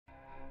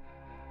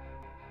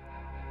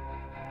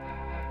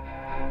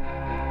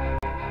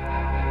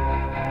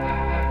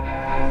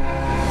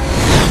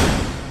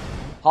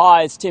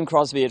Hi, it's Tim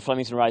Crosby at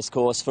Fleimington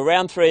Racecourse for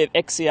round 3 of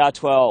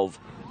XCR'12,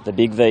 the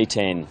big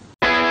V10.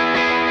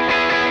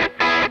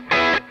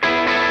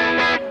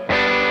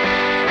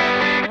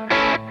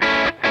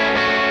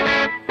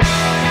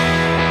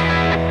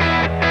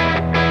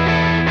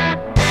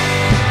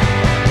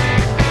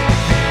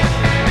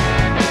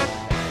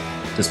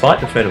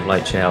 Despite the threat of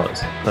late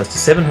showers, close to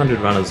 700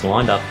 runners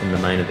lined up in the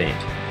main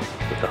event,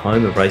 with the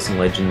home of racing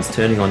legends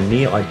turning on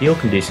near ideal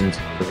conditions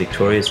for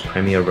Victoria's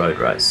premier road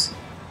race.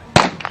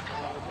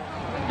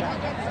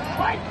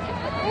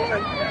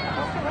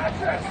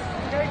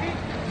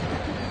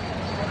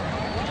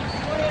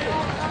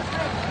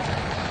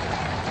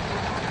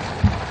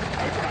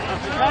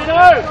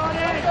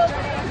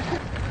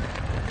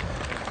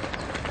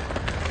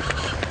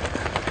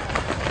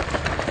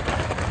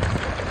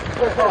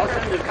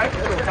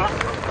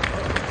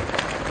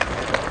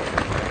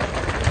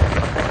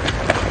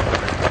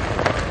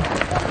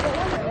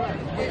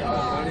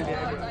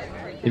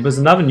 It was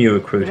another new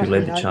recruit who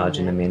led the charge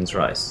in the men's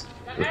race,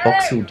 with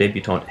Box Hill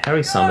debutant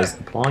Harry Summers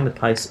applying the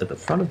pace at the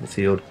front of the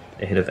field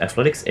ahead of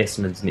Athletics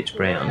Essendon's Mitch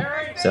Brown,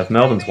 South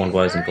Melbourne's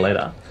Wandwozen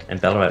Gleda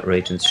and Ballarat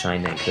Region's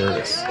Shane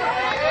Nankervis.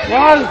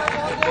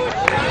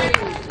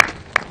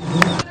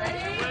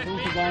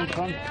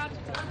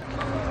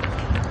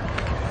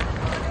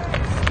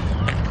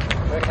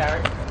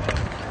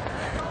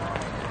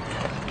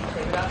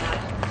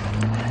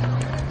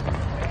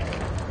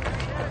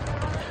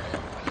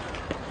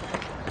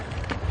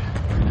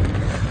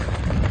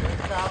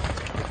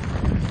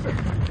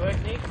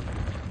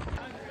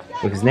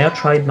 With his now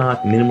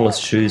trademark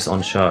minimalist shoes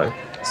on show,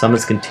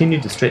 Summers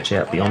continued to stretch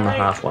out beyond the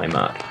halfway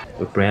mark,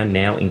 with Brown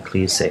now in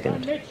clear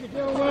second.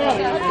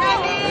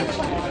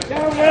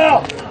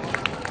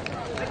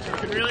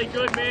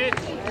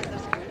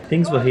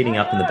 Things were heating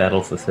up in the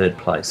battle for third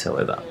place,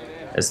 however,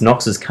 as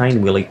Knox's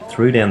Kane Willie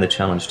threw down the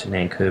challenge to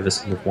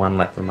Nankervis with 1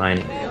 lap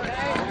remaining.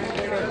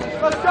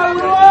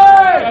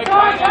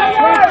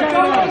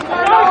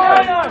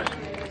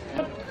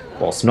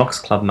 Whilst Knox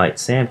clubmate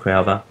Sam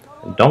Crowther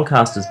and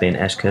Doncaster's Ben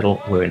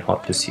Ashkettle were in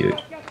hot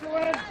pursuit.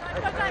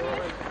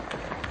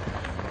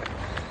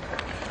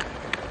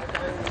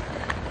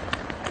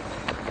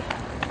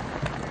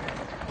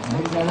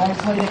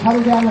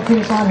 Coming down the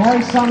finish line,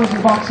 Harry Summers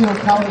and Box Hill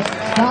colours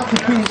start to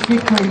finish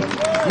victory.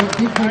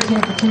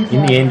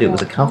 In the end, it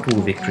was a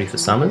comfortable victory for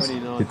Summers,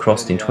 who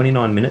crossed in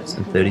 29 minutes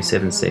and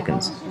 37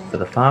 seconds for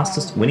the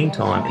fastest winning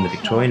time in the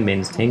Victorian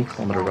Men's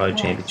 10km Road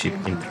Championship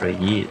in 3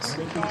 years.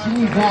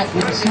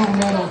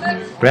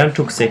 Brown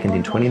took second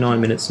in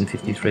 29 minutes and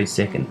 53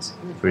 seconds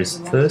for his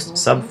first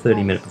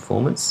sub-30 minute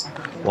performance,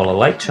 while a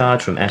late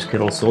charge from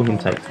Ashkettle saw him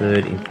take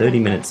third in 30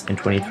 minutes and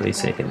 23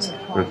 seconds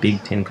for a big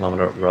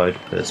 10km road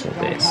personal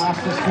best.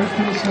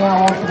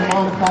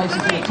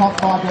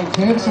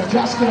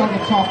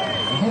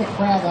 Ahead of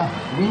Crowther,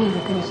 Willie to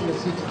finish in the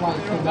 6th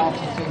place for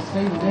Melton,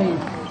 Stephen Dean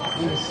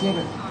in the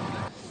 7th.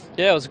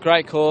 Yeah, it was a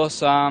great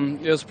course.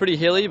 It was pretty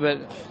hilly,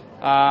 but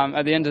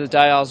at the end of the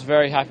day I was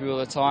very happy with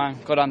the time.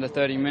 Got under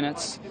 30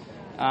 minutes.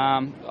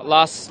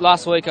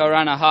 Last week I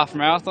ran a half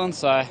marathon,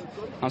 so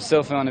I'm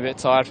still feeling a bit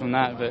tired from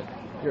that. But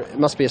it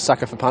must be a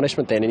sucker for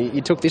punishment then, and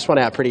you took this one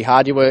out pretty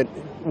hard. You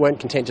weren't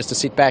content just to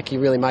sit back, you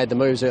really made the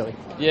moves early.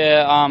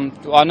 Yeah,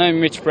 I know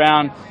Mitch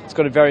Brown has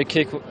got a very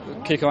kick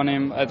on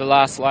him at the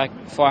last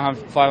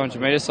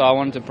 500 metres, so I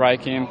wanted to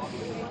break him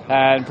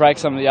and break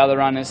some of the other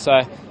runners.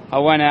 So I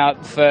went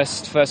out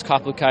first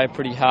couple of K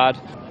pretty hard.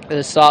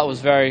 The start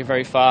was very,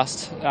 very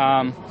fast.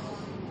 Yeah,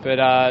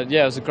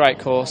 it was a great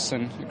course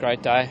and a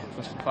great day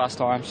for fast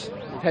times.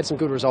 You've had some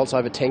good results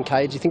over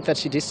 10K. Do you think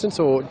that's your distance,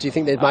 or do you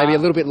think there's maybe a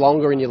little bit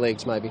longer in your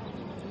legs maybe?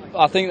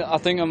 I think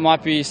I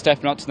might be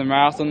stepping up to the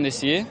marathon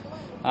this year.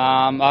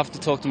 I have to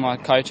talk to my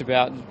coach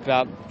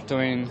about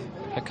doing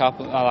a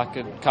couple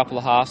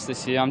of halves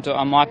this year.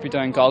 I might be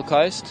doing Gold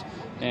Coast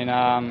in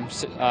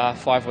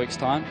 5 weeks'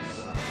 time,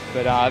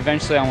 but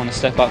eventually I want to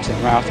step up to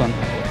the marathon.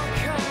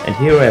 And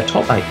here are our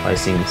top 8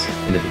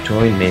 placings in the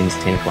Victorian Men's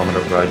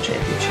 10km Road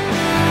Championship.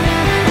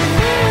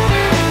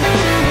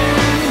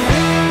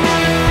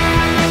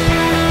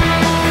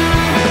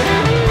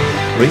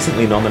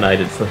 Recently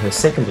nominated for her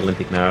 2nd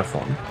Olympic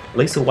marathon,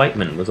 Lisa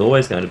Weightman was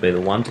always going to be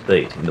the one to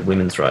beat in the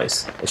women's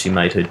race as she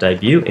made her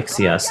debut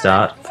XCR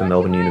start for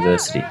Melbourne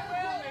University.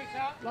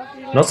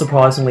 Not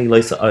surprisingly,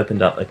 Lisa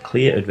opened up a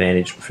clear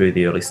advantage through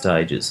the early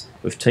stages,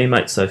 with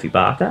teammate Sophie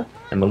Barker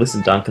and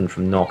Melissa Duncan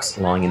from Knox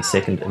lying in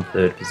 2nd and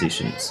 3rd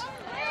positions.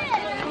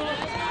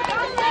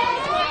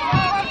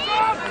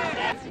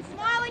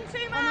 Smiling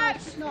too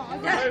much!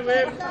 Go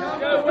Wim!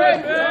 Go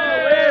Wim! Go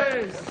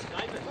Wim!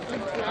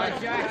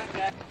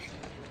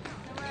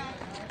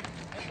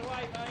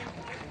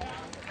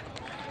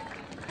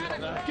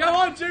 Go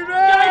on, Jimmy! Go,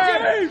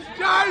 Jimmy!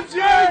 Go,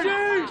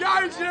 Jimmy!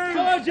 Go, Jimmy!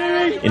 Come on,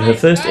 Jimmy! In her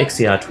first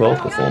XCR'12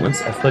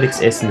 performance, Athletics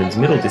Essendon's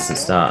middle distance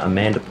star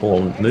Amanda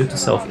Paulen moved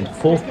herself into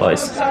 4th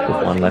place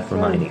with 1 lap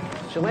remaining.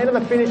 She'll enter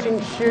the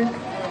finishing chute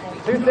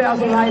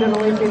 2008 in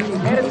Olympics. She's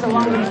headed to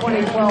London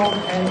 2012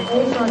 and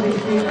also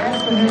this year,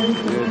 as for her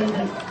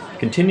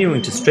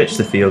Continuing to stretch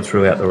the field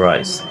throughout the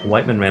race,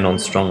 Weightman ran on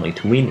strongly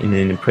to win in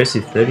an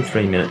impressive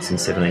 33 minutes and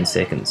 17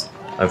 seconds,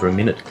 over a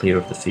minute clear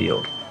of the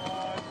field.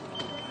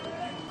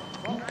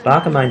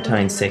 Barker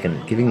maintained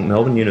second, giving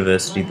Melbourne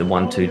University the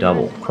 1-2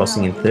 double,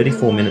 crossing in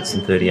 34 minutes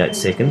and 38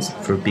 seconds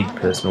for a big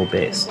personal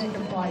best.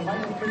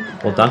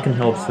 While Duncan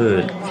held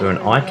third for an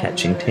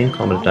eye-catching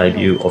 10km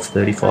debut of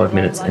 35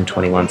 minutes and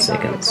 21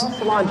 seconds.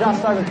 Just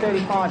over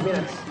 35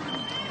 minutes.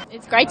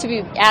 It's great to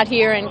be out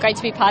here and great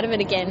to be part of it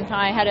again.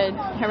 I had a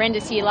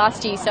horrendous year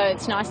last year, so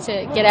it's nice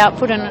to get out,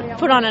 put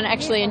on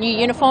actually a new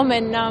uniform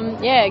and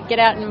get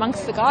out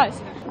amongst the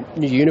guys.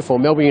 New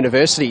uniform, Melbourne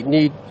University,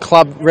 new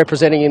club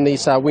representing in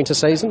this winter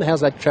season. How's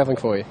that travelling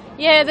for you?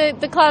 Yeah,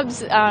 the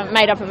club's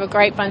made up of a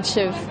great bunch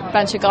of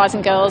guys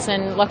and girls,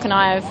 and Locke and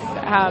I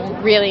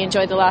have really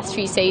enjoyed the last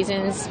few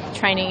seasons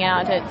training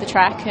out at the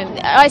track. And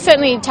I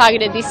certainly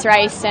targeted this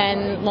race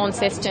and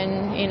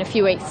Launceston in a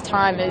few weeks'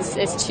 time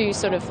as two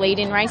sort of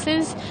lead-in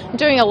races. I'm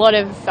doing a lot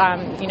of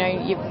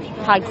your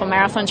hardcore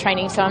marathon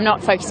training, so I'm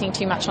not focusing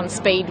too much on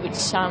speed, which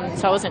so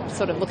I wasn't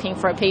sort of looking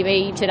for a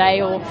PB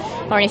today or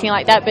anything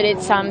like that. But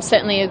it's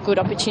certainly a good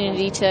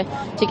opportunity to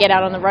get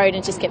out on the road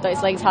and just get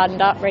those legs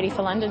hardened up, ready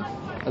for London.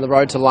 And the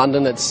road to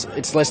London,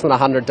 it's less than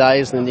 100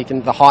 days, and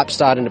the hype's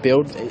starting to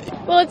build.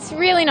 Well, it's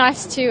really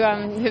nice to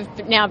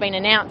have now been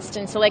announced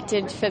and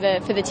selected for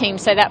the team.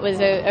 So that was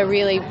a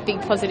really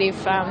big positive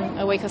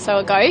a week or so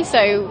ago.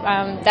 So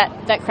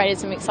that created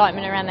some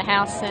excitement around the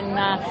house,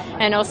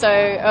 and also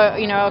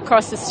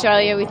across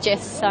Australia with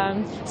Jess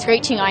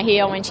screeching, I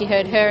hear, when she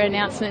heard her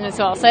announcement as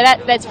well. So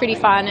that's pretty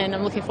fun, and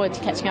I'm looking forward to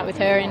catching up with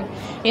her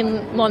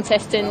in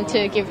Launceston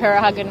to give her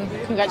a hug and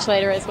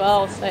congratulate her as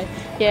well. So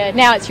yeah,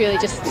 now it's really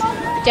just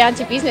down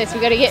to business.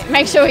 We've got to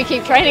make sure we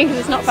keep training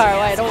because it's not far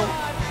away at all.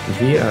 And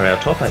here are our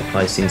top 8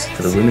 placings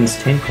for the Women's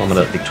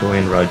 10km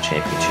Victorian Road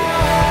Championship.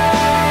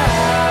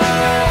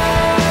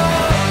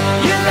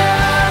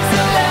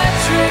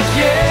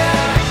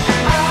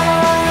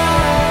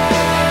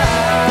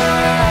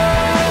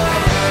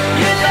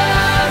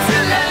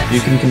 You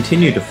can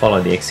continue to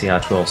follow the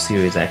XCR'12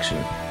 series action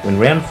when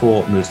round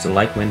 4 moves to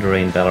Lake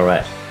Wendouree in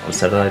Ballarat on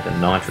Saturday the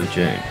 9th of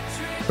June.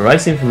 For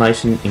race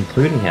information,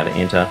 including how to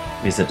enter,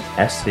 visit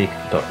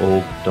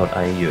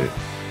athsvicTV.org.au.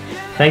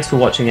 Thanks for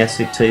watching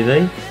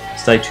athsvicTV.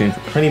 Stay tuned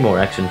for plenty more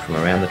action from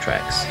around the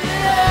tracks.